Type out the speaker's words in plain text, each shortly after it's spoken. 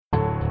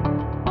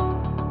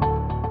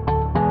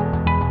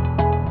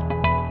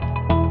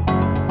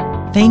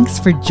Thanks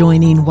for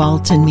joining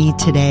Walt and me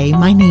today.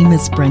 My name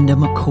is Brenda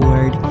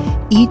McCord.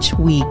 Each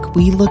week,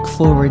 we look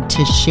forward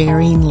to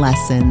sharing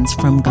lessons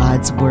from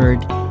God's Word.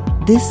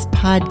 This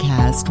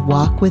podcast,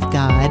 Walk with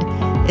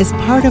God, is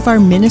part of our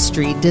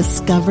ministry,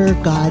 Discover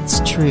God's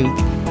Truth.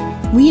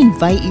 We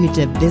invite you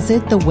to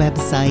visit the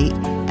website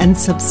and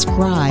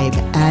subscribe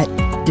at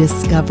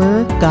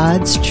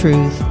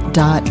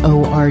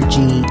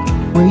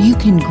discovergodstruth.org, where you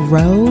can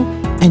grow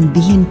and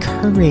be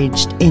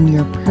encouraged in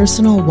your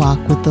personal walk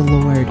with the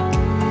Lord.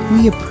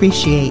 We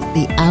appreciate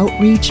the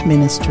outreach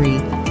ministry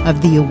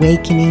of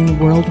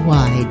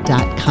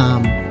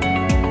theawakeningworldwide.com.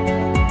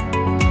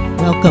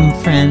 Welcome,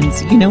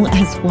 friends.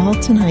 As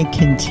Walt and I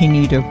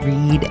continue to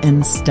read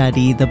and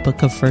study the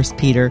book of 1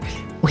 Peter,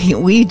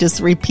 we just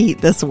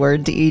repeat this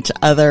word to each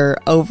other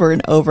over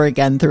and over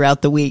again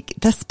throughout the week.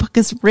 This book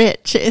is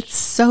rich. It's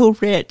so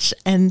rich.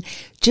 And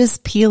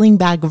just peeling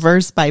back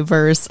verse by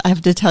verse, I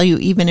have to tell you,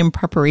 even in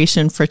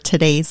preparation for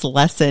today's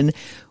lesson,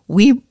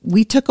 we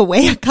took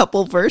away a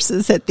couple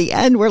verses at the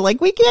end. We're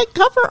like, we can't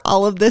cover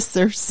all of this.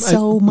 There's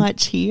so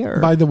much here.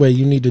 By the way,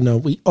 you need to know,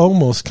 we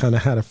almost kind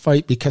of had a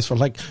fight because we're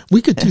like,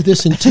 we could do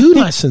this in 2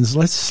 lessons.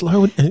 Let's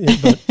slow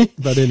it.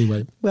 But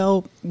anyway.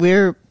 Well,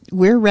 we're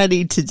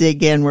ready to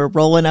dig in. We're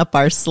rolling up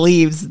our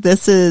sleeves.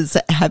 This is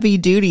heavy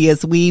duty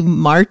as we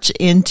march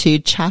into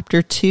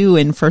chapter 2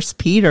 in 1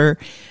 Peter.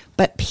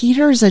 But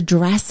Peter's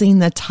addressing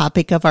the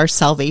topic of our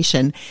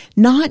salvation,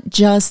 not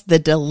just the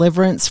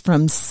deliverance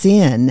from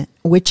sin,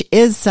 which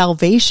is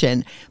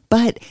salvation,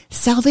 but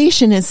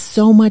salvation is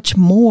so much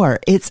more.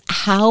 It's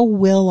how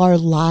will our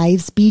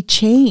lives be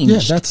changed?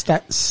 Yeah, that's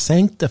that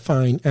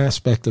sanctifying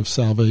aspect of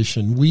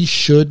salvation. We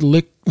should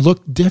look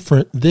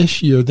different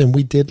this year than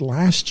we did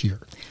last year.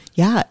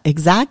 Yeah,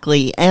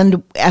 exactly.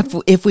 And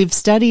if we've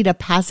studied a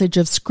passage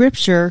of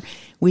Scripture,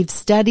 we've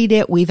studied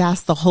it, we've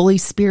asked the Holy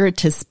Spirit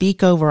to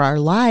speak over our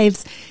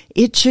lives,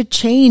 it should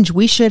change.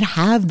 We should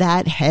have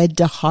that head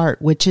to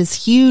heart, which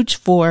is huge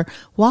for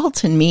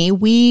Walt and me.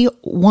 We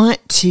want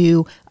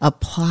to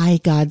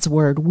apply God's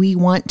Word. We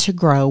want to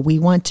grow. We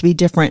want to be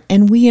different.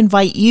 And we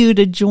invite you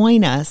to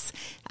join us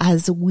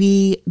as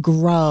we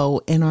grow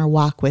in our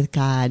walk with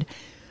God.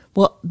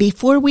 Well,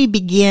 before we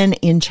begin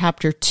in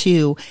chapter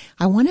 2,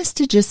 I want us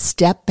to just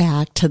step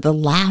back to the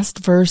last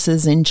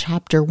verses in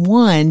chapter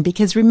 1,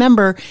 because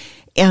remember,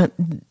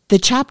 the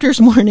chapters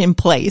weren't in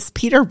place.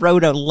 Peter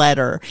wrote a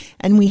letter,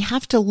 and we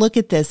have to look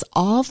at this.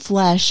 All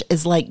flesh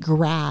is like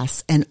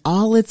grass, and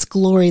all its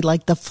glory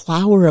like the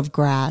flower of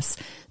grass.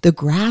 The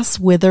grass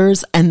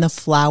withers and the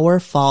flower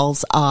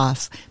falls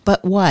off.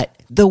 But what?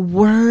 The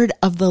word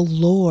of the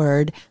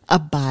Lord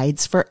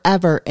abides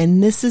forever.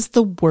 And this is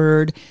the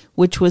word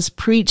which was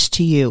preached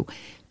to you.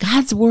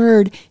 God's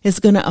word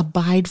is going to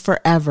abide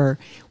forever.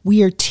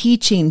 We are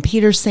teaching.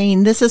 Peter's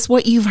saying, this is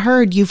what you've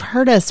heard. You've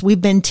heard us.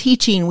 We've been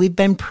teaching. We've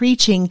been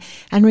preaching.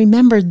 And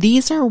remember,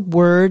 these are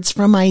words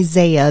from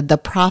Isaiah, the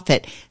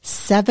prophet,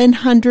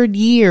 700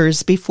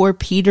 years before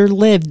Peter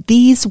lived.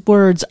 These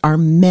words are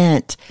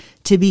meant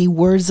to be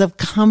words of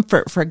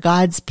comfort for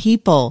God's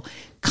people.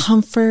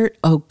 Comfort,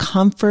 oh,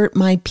 comfort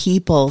my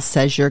people,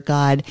 says your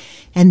God.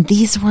 And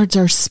these words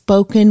are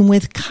spoken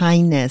with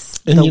kindness.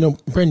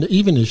 And Brenda,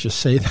 even as you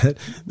say that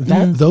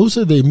those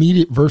are the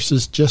immediate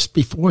verses just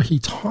before he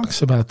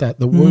talks about that,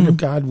 the word of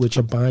God which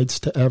abides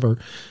to ever.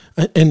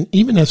 And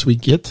even as we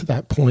get to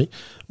that point,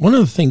 one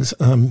of the things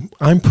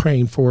I'm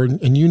praying for,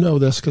 and you know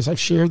this because I've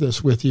shared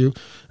this with you,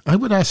 I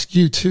would ask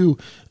you too,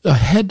 a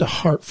head to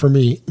heart for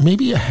me,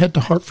 maybe a head to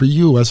heart for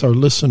you as our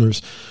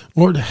listeners.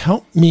 Lord,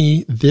 help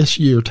me this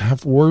year to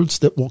have words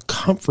that will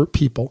comfort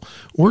people,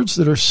 words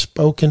that are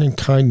spoken in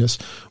kindness,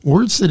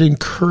 words that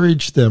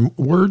encourage them,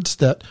 words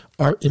that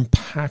are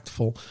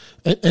impactful.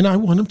 And I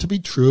want them to be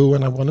true,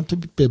 and I want them to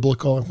be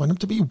biblical. I want them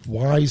to be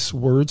wise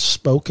words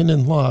spoken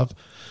in love.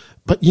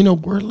 But,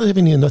 we're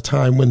living in a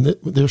time when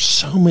there's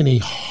so many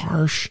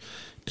harsh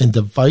and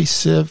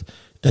divisive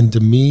and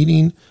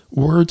demeaning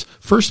words.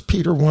 1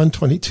 Peter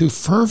 1:22,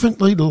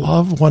 fervently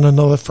love one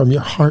another from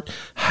your heart.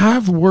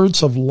 Have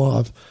words of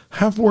love.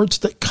 Have words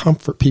that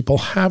comfort people.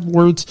 Have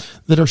words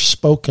that are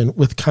spoken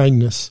with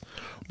kindness.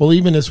 Well,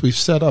 even as we've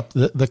set up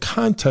the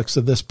context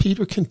of this,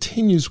 Peter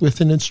continues with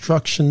an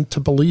instruction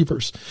to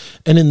believers.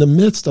 And in the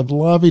midst of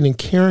loving and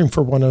caring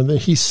for one another,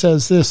 he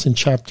says this in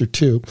chapter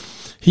 2.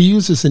 He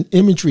uses an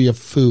imagery of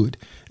food.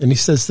 And he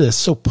says this,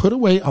 so put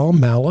away all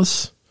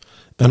malice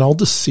and all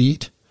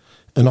deceit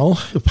and all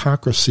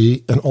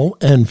hypocrisy and all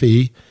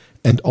envy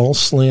and all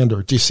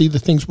slander. Do you see the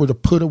things we're to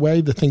put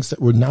away, the things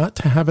that we're not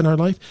to have in our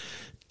life?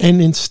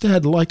 And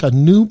instead, like a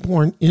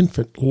newborn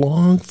infant,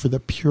 long for the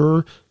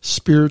pure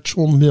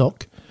spiritual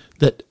milk,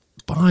 that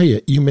by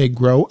it you may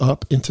grow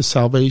up into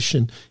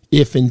salvation,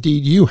 if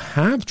indeed you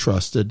have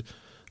trusted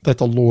that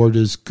the Lord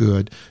is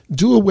good.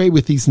 Do away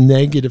with these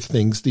negative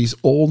things, these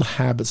old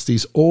habits,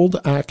 these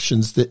old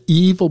actions, the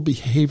evil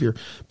behavior.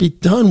 Be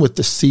done with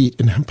deceit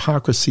and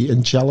hypocrisy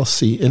and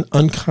jealousy and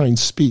unkind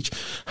speech.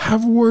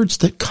 Have words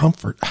that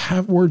comfort.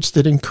 Have words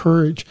that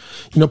encourage.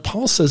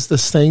 Paul says the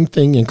same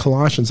thing in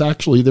Colossians.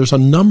 Actually, there's a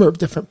number of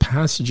different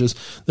passages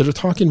that are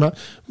talking about,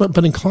 but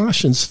in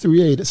Colossians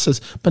 3:8, it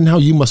says, but now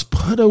you must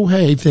put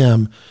away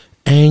them,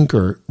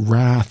 anger,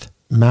 wrath,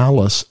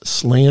 malice,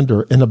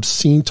 slander, and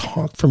obscene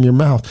talk from your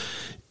mouth.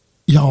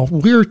 Y'all,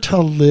 we're to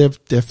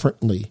live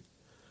differently.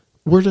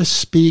 We're to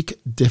speak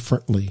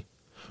differently.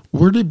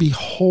 We're to be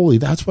holy.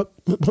 That's what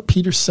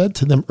Peter said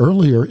to them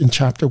earlier in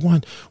chapter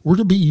 1. We're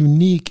to be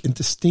unique and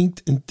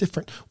distinct and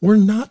different. We're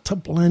not to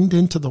blend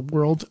into the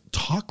world,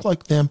 talk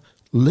like them,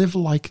 live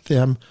like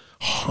them,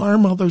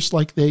 harm others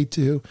like they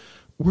do.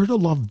 We're to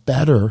love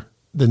better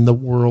than the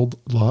world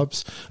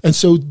loves. And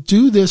so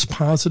do this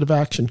positive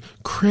action.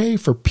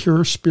 Crave for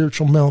pure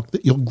spiritual milk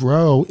that you'll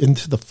grow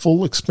into the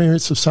full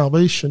experience of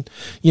salvation.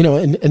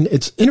 And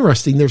it's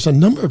interesting. There's a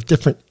number of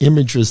different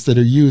images that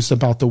are used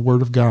about the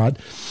Word of God.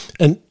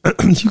 And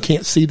you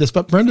can't see this,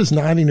 but Brenda's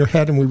nodding her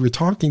head and we were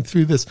talking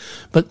through this.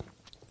 But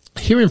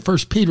here in 1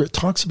 Peter, it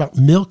talks about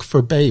milk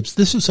for babes.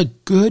 This is a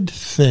good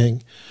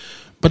thing.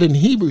 But in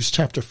Hebrews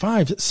chapter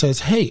 5, it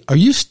says, hey, are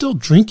you still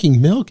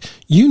drinking milk?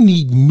 You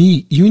need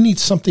meat. You need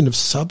something of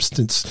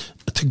substance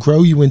to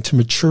grow you into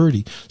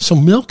maturity. So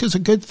milk is a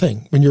good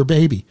thing when you're a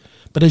baby.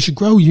 But as you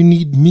grow, you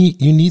need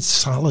meat. You need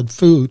solid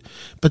food.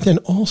 But then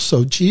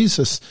also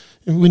Jesus,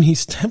 when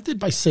he's tempted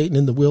by Satan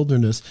in the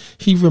wilderness,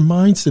 he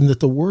reminds them that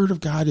the Word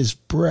of God is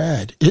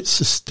bread. It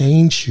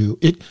sustains you.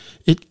 It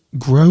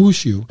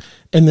grows you.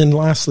 And then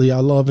lastly, I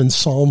love in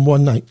Psalm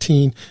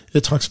 119,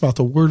 it talks about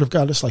the Word of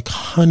God is like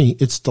honey.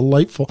 It's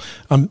delightful.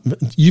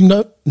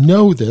 You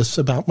know this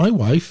about my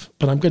wife,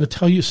 but I'm going to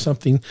tell you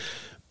something.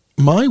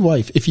 My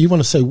wife, if you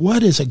want to say,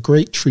 what is a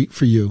great treat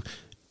for you?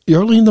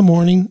 Early in the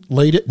morning,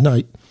 late at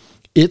night,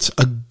 it's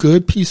a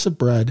good piece of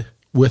bread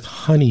with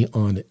honey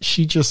on it.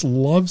 She just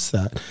loves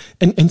that.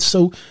 And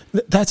so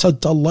that's a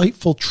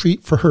delightful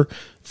treat for her.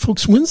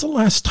 Folks, when's the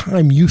last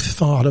time you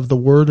thought of the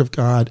Word of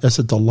God as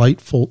a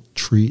delightful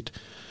treat?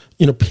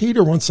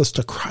 Peter wants us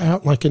to cry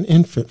out like an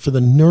infant for the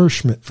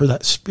nourishment, for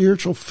that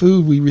spiritual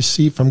food we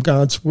receive from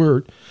God's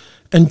Word.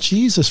 And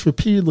Jesus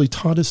repeatedly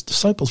taught his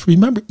disciples,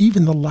 remember,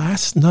 even the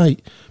last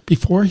night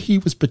before he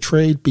was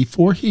betrayed,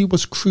 before he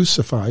was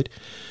crucified,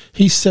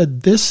 he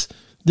said, this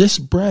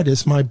bread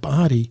is my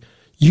body.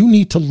 You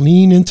need to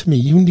lean into me.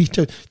 You need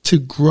to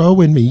grow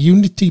in me. You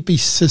need to be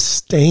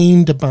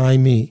sustained by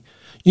me.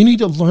 You need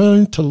to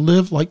learn to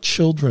live like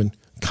children,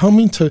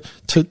 coming to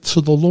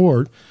the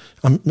Lord.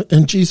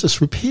 And Jesus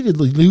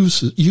repeatedly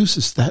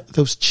uses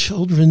those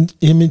children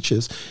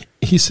images.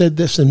 He said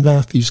this in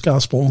Matthew's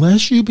gospel,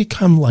 unless you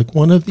become like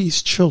one of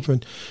these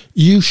children,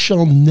 you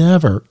shall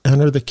never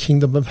enter the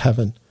kingdom of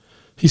heaven.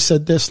 He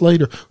said this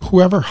later,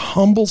 whoever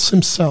humbles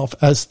himself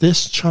as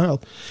this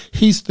child,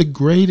 he's the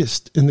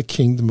greatest in the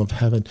kingdom of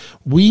heaven.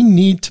 We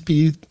need to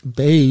be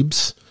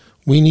babes.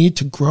 We need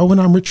to grow in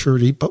our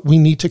maturity, but we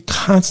need to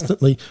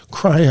constantly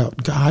cry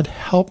out, God,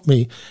 help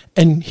me.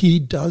 And he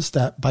does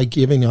that by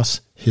giving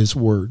us his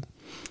word.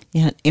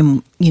 Yeah.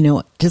 And,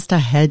 just a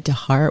head to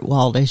heart,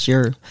 Walt, as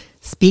you're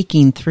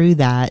speaking through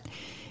that,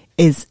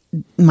 is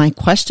my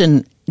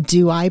question,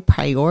 do I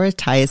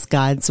prioritize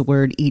God's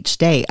word each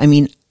day? I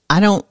mean, I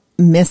don't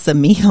miss a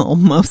meal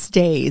most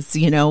days,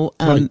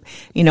 right.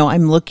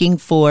 I'm looking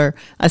for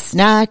a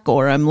snack,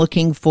 or I'm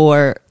looking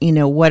for,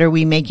 what are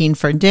we making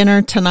for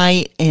dinner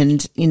tonight?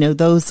 And,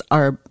 those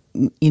are,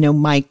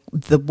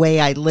 the way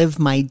I live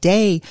my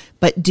day.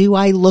 But do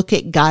I look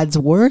at God's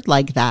word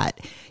like that?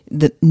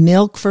 The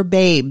milk for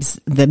babes,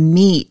 the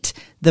meat,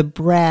 the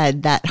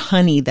bread, that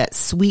honey, that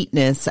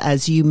sweetness,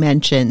 as you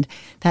mentioned,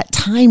 that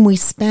time we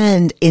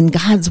spend in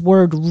God's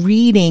word,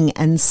 reading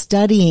and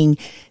studying,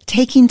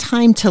 taking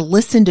time to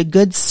listen to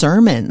good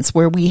sermons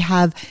where we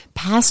have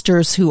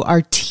pastors who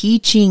are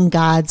teaching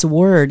God's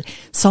word.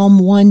 Psalm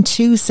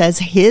 1:2 says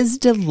his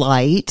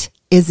delight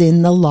is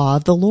in the law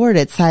of the Lord.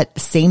 It's that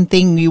same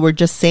thing you were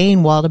just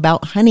saying, Walt,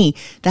 about honey,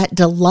 that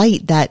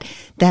delight, that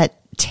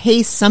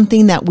taste,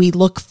 something that we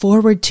look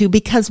forward to,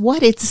 because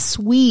it's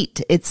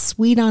sweet. It's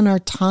sweet on our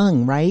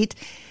tongue, right?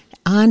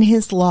 On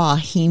his law,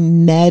 he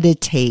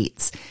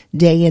meditates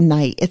day and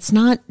night. It's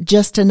not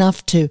just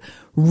enough to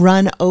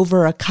run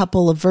over a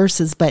couple of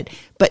verses, but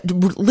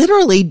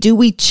literally, do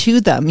we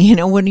chew them?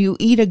 When you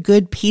eat a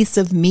good piece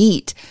of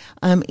meat,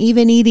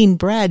 even eating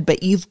bread,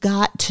 but you've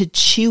got to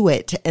chew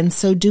it. And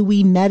so do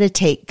we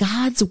meditate?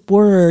 God's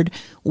word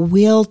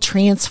will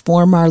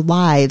transform our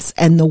lives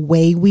and the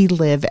way we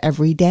live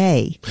every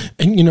day.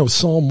 And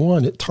Psalm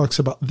 1, it talks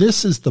about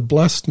this is the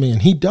blessed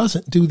man. He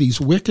doesn't do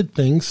these wicked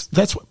things.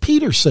 That's what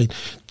Peter's saying.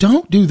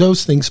 Don't do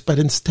those things, but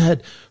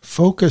instead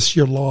focus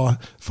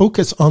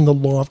on the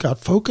law of God.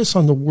 Focus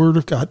on the word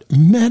of God.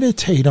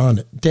 Meditate on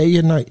it day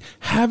and night.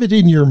 Have it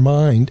in your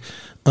mind.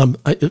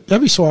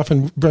 Every so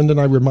often, Brenda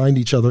and I remind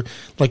each other,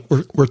 like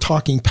we're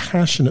talking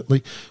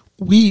passionately.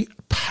 We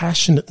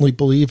passionately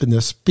believe in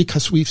this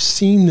because we've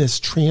seen this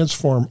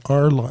transform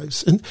our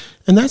lives. And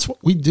that's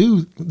what we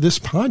do, this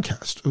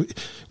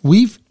podcast.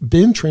 We've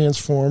been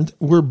transformed.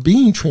 We're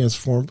being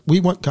transformed.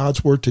 We want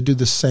God's word to do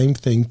the same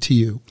thing to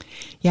you.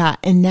 Yeah,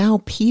 and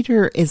now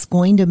Peter is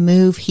going to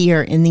move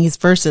here in these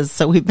verses.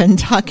 So we've been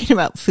talking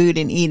about food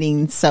and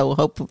eating, so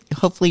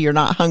hopefully you're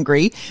not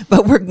hungry.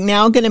 But we're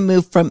now going to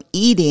move from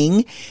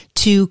eating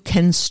to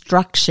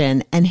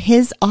construction, and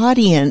his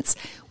audience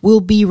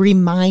will be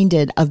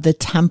reminded of the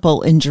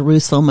temple in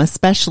Jerusalem,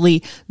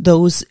 especially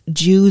those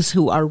Jews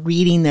who are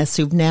reading this,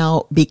 who've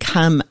now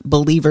become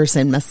believers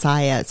in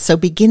Messiah. So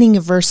beginning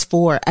of verse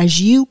 4,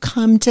 as you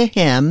come to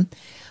him,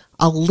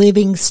 a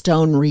living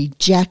stone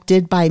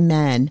rejected by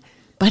men,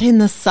 but in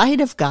the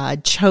sight of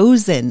God,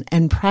 chosen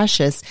and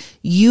precious,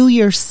 you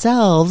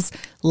yourselves,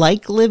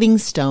 like living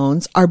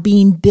stones, are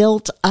being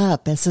built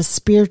up as a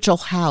spiritual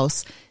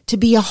house, to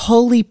be a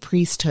holy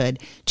priesthood,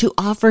 to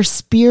offer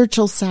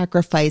spiritual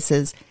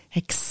sacrifices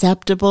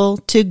acceptable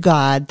to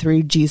God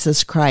through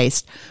Jesus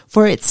Christ.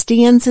 For it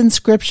stands in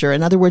Scripture,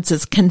 in other words,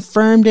 it's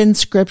confirmed in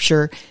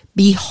Scripture,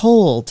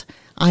 behold,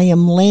 I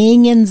am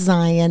laying in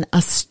Zion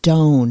a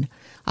stone,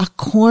 a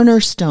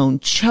cornerstone,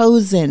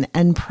 chosen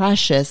and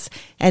precious,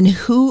 and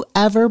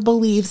whoever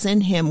believes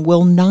in him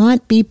will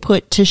not be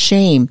put to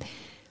shame.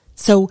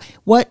 So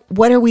what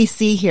do we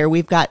see here?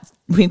 We've got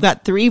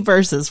 3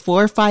 verses,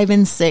 4, 5,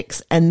 and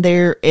 6, and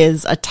there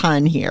is a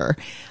ton here.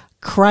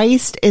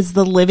 Christ is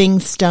the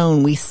living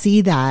stone. We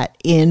see that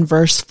in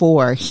verse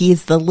 4.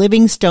 He's the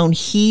living stone.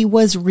 He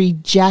was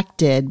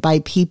rejected by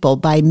people,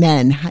 by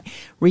men,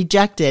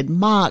 rejected,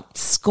 mocked,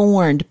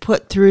 scorned,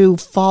 put through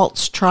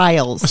false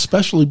trials.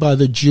 Especially by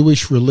the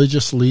Jewish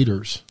religious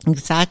leaders.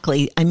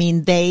 Exactly. I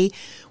mean, they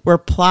were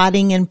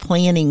plotting and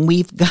planning.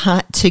 We've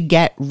got to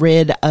get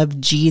rid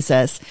of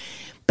Jesus.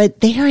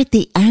 But there at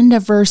the end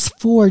of verse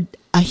 4,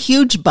 a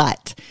huge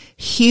but.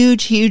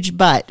 Huge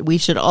but. We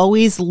should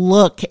always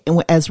look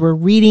as we're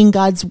reading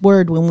God's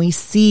word when we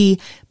see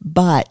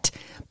but.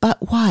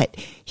 But what?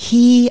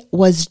 He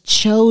was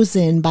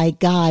chosen by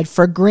God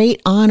for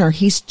great honor.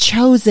 He's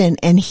chosen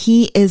and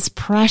he is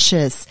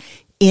precious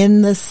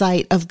in the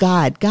sight of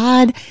God.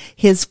 God,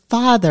 his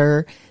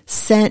Father,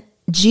 sent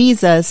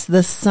Jesus,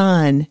 the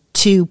Son,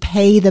 to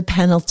pay the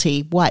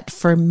penalty. What?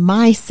 For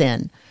my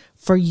sin,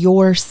 for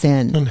your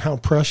sin. And how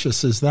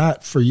precious is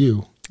that for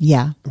you?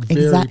 Yeah,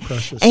 very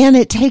precious. And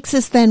it takes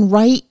us then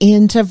right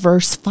into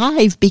verse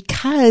 5,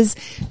 because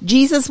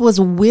Jesus was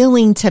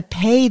willing to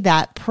pay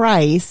that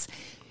price.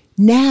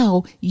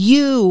 Now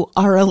you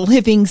are a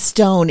living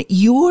stone.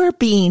 You're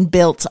being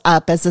built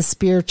up as a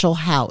spiritual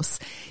house.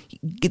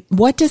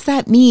 What does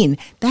that mean?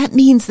 That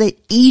means that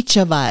each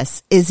of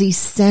us is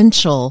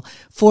essential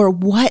for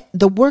what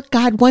the work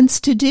God wants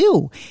to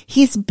do.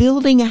 He's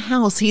building a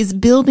house. He's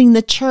building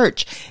the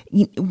church.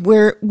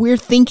 We're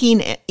thinking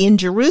in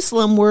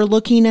Jerusalem, we're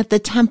looking at the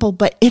temple,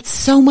 but it's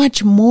so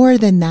much more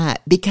than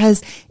that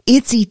because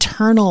it's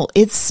eternal.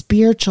 It's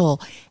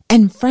spiritual.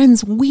 And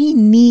friends, we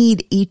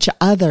need each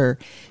other.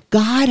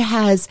 God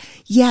has,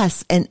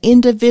 yes, an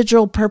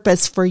individual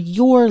purpose for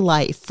your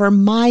life, for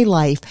my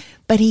life,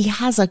 but he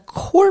has a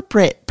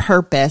corporate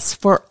purpose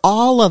for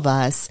all of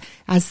us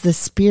as the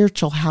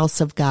spiritual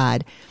house of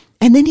God.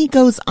 And then he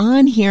goes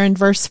on here in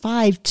verse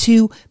 5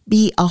 to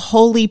be a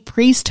holy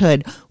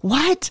priesthood.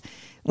 What?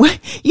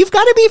 You've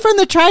got to be from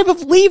the tribe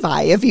of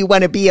Levi if you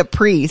want to be a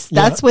priest.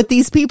 That's what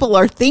these people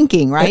are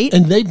thinking, right?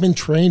 And they've been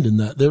trained in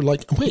that. They're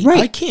like,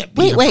 I can't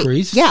be a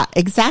priest. Yeah,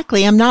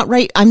 exactly. I'm not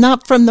right. I'm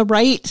not from the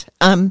right,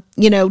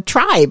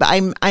 tribe.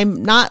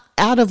 I'm not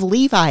out of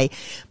Levi.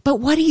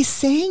 But what he's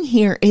saying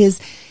here is,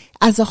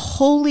 as a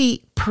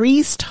holy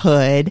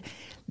priesthood,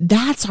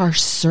 that's our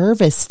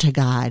service to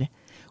God.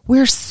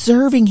 We're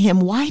serving him.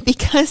 Why?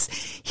 Because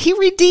he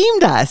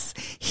redeemed us.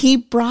 He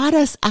brought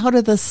us out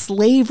of the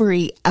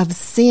slavery of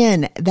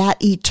sin,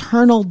 that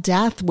eternal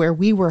death where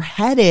we were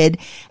headed,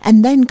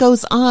 and then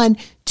goes on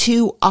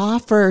to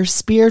offer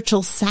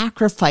spiritual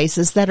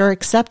sacrifices that are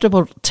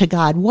acceptable to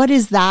God. What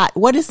is that?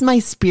 What is my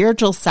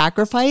spiritual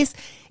sacrifice?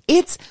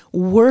 It's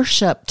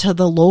worship to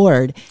the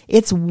Lord.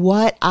 It's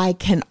what I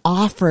can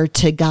offer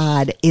to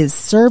God is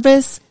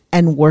service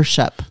and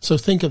worship. So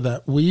think of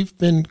that. We've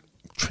been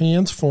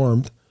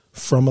transformed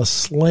from a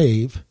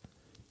slave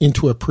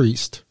into a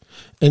priest.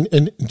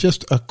 And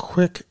just a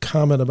quick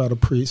comment about a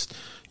priest.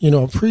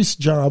 A priest's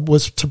job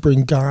was to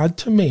bring God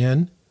to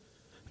man.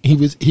 He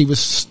was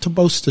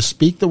supposed to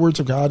speak the words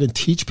of God and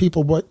teach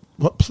people what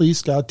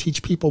pleased God,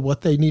 teach people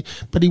what they need.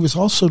 But he was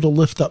also to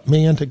lift up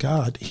man to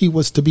God. He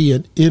was to be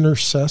an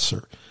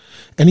intercessor.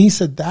 And he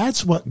said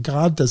that's what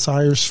God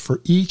desires for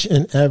each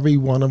and every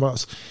one of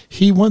us.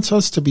 He wants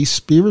us to be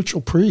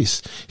spiritual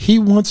priests. He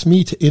wants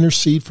me to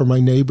intercede for my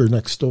neighbor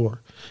next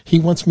door. He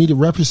wants me to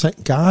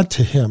represent God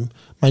to him,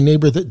 my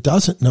neighbor that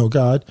doesn't know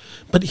God.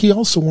 But he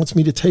also wants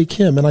me to take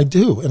him, and I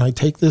do. And I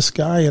take this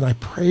guy and I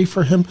pray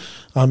for him.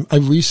 I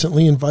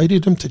recently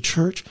invited him to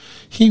church.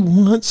 He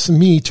wants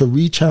me to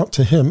reach out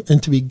to him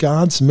and to be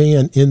God's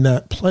man in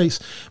that place.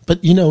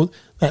 But,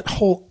 that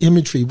whole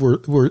imagery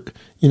where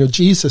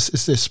Jesus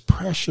is this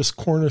precious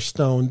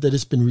cornerstone that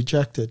has been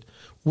rejected.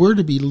 We're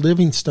to be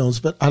living stones.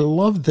 But I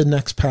love the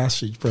next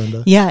passage,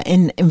 Brenda. Yeah,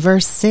 in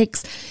verse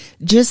 6,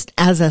 just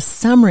as a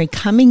summary,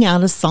 coming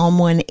out of Psalm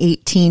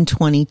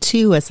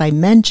 118:22, as I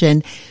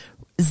mentioned,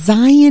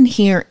 Zion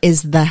here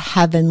is the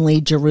heavenly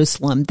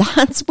Jerusalem.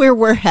 That's where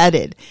we're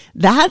headed.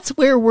 That's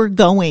where we're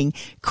going.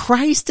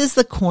 Christ is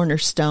the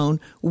cornerstone.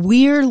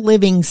 We're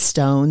living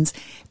stones.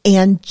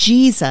 And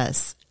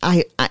Jesus,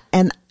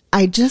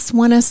 I just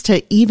want us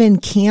to even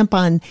camp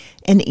on,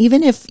 and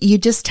even if you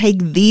just take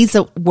these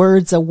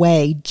words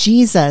away,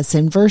 Jesus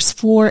in verse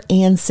 4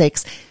 and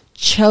 6,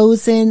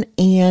 chosen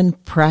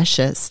and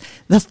precious.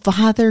 The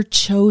Father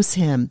chose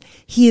him.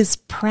 He is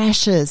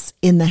precious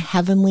in the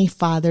Heavenly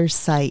Father's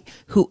sight.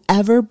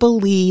 Whoever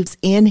believes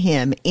in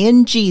him,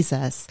 in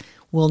Jesus,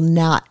 will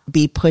not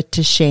be put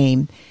to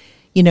shame.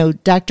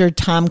 Dr.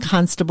 Tom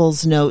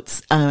Constable's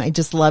notes, I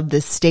just love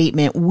this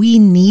statement. We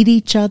need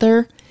each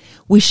other.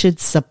 We should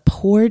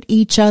support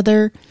each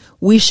other.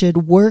 We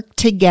should work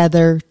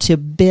together to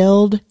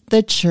build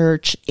the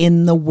church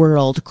in the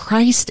world.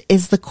 Christ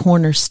is the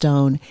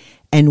cornerstone,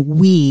 and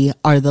we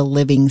are the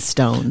living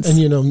stones.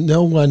 And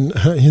no one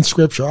in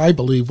Scripture, I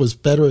believe, was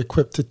better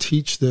equipped to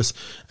teach this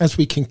as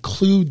we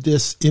conclude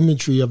this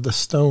imagery of the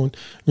stone.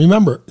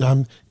 Remember,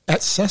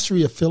 at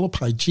Caesarea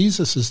Philippi,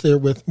 Jesus is there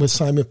with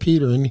Simon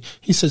Peter, and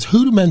he says,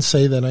 who do men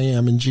say that I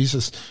am? And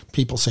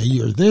people say,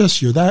 you're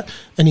this, you're that.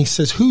 And he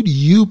says, who do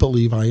you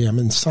believe I am?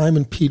 And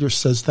Simon Peter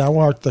says, thou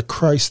art the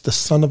Christ, the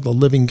Son of the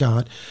living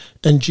God.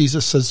 And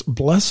Jesus says,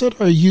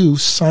 blessed are you,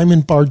 Simon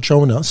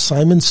Bar-Jonah,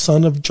 Simon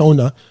son of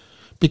Jonah,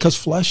 because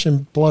flesh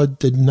and blood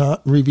did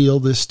not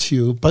reveal this to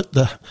you, but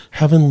the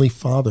Heavenly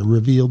Father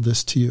revealed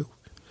this to you.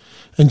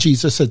 And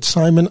Jesus said,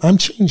 Simon, I'm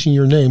changing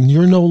your name.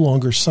 You're no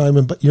longer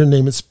Simon, but your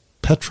name is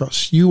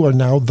Petros. You are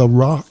now the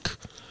rock.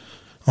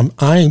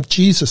 I am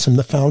Jesus, I'm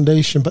the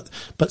foundation.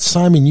 But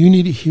Simon, you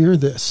need to hear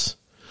this.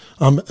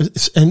 And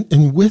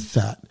with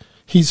that,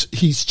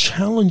 he's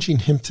challenging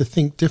him to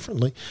think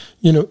differently.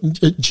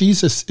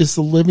 Jesus is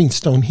the living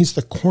stone. He's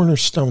the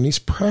cornerstone. He's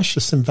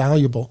precious and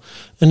valuable.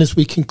 And as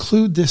we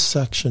conclude this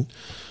section,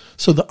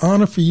 so the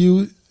honor for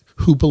you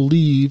who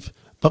believe,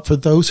 but for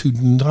those who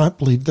do not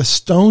believe, the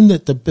stone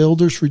that the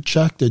builders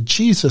rejected,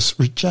 Jesus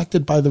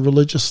rejected by the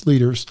religious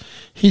leaders,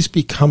 he's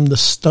become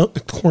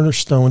the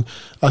cornerstone,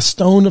 a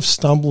stone of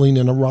stumbling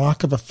and a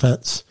rock of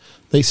offense.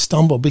 They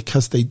stumble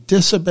because they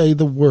disobey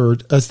the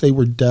word as they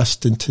were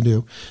destined to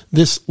do.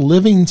 This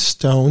living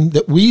stone,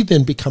 that we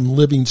then become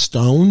living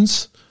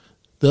stones,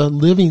 the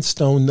living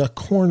stone, the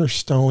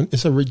cornerstone,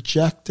 is a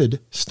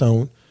rejected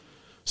stone.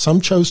 Some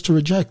chose to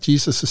reject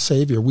Jesus as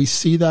Savior. We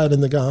see that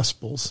in the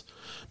Gospels.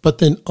 But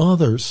then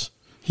others,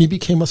 he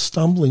became a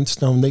stumbling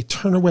stone. They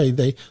turn away.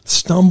 They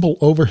stumble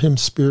over him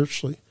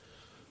spiritually.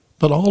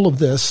 But all of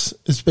this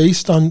is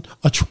based on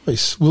a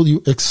choice. Will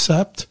you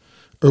accept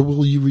or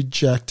will you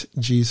reject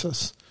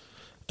Jesus?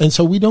 And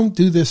so we don't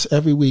do this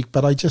every week,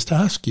 but I just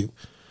ask you,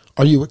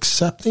 are you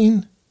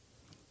accepting?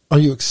 Are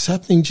you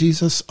accepting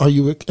Jesus? Are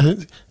you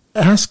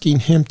asking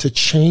him to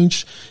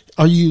change?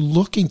 Are you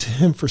looking to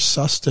him for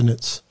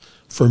sustenance,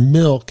 for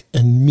milk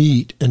and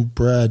meat and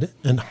bread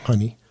and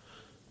honey?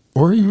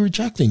 Or are you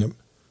rejecting him?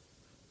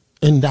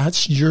 And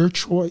that's your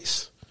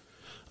choice.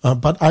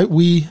 But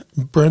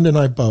Brenda and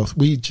I both,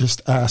 we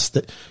just ask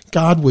that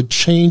God would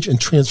change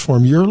and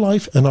transform your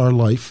life and our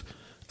life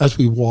as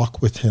we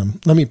walk with him.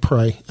 Let me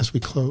pray as we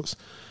close.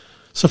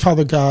 So,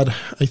 Father God,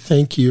 I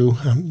thank you.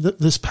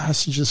 This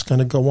passage is going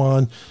to go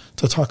on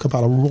to talk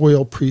about a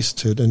royal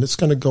priesthood, and it's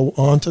going to go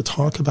on to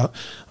talk about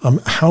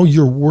how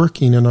you're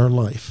working in our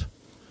life.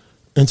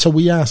 And so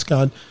we ask,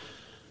 God,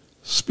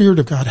 Spirit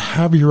of God,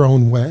 have your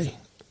own way.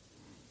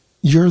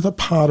 You're the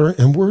potter,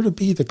 and we're to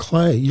be the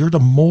clay. You're to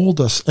mold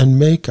us and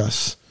make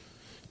us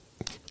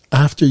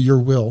after your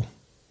will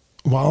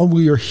while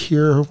we are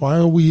here,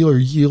 while we are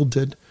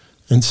yielded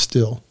and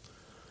still.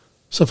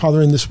 So,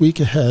 Father, in this week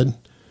ahead,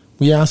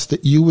 we ask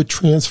that you would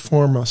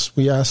transform us.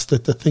 We ask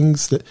that the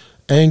things that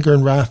anger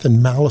and wrath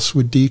and malice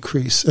would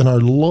decrease, and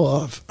our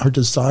love, our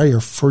desire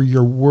for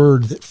your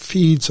word that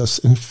feeds us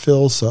and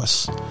fills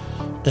us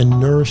and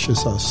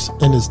nourishes us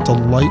and is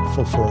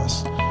delightful for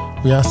us.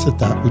 We ask that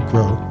that would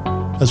grow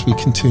as we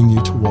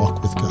continue to walk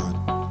with God.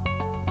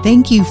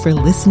 Thank you for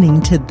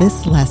listening to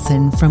this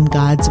lesson from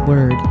God's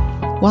Word.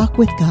 Walk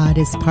with God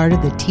is part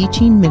of the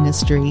teaching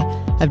ministry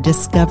of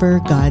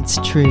Discover God's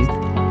Truth.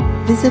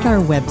 Visit our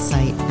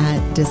website at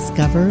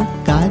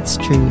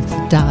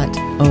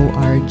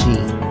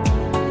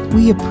discovergodstruth.org.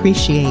 We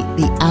appreciate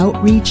the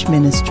outreach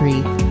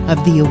ministry of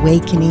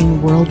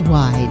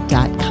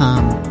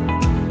theawakeningworldwide.com.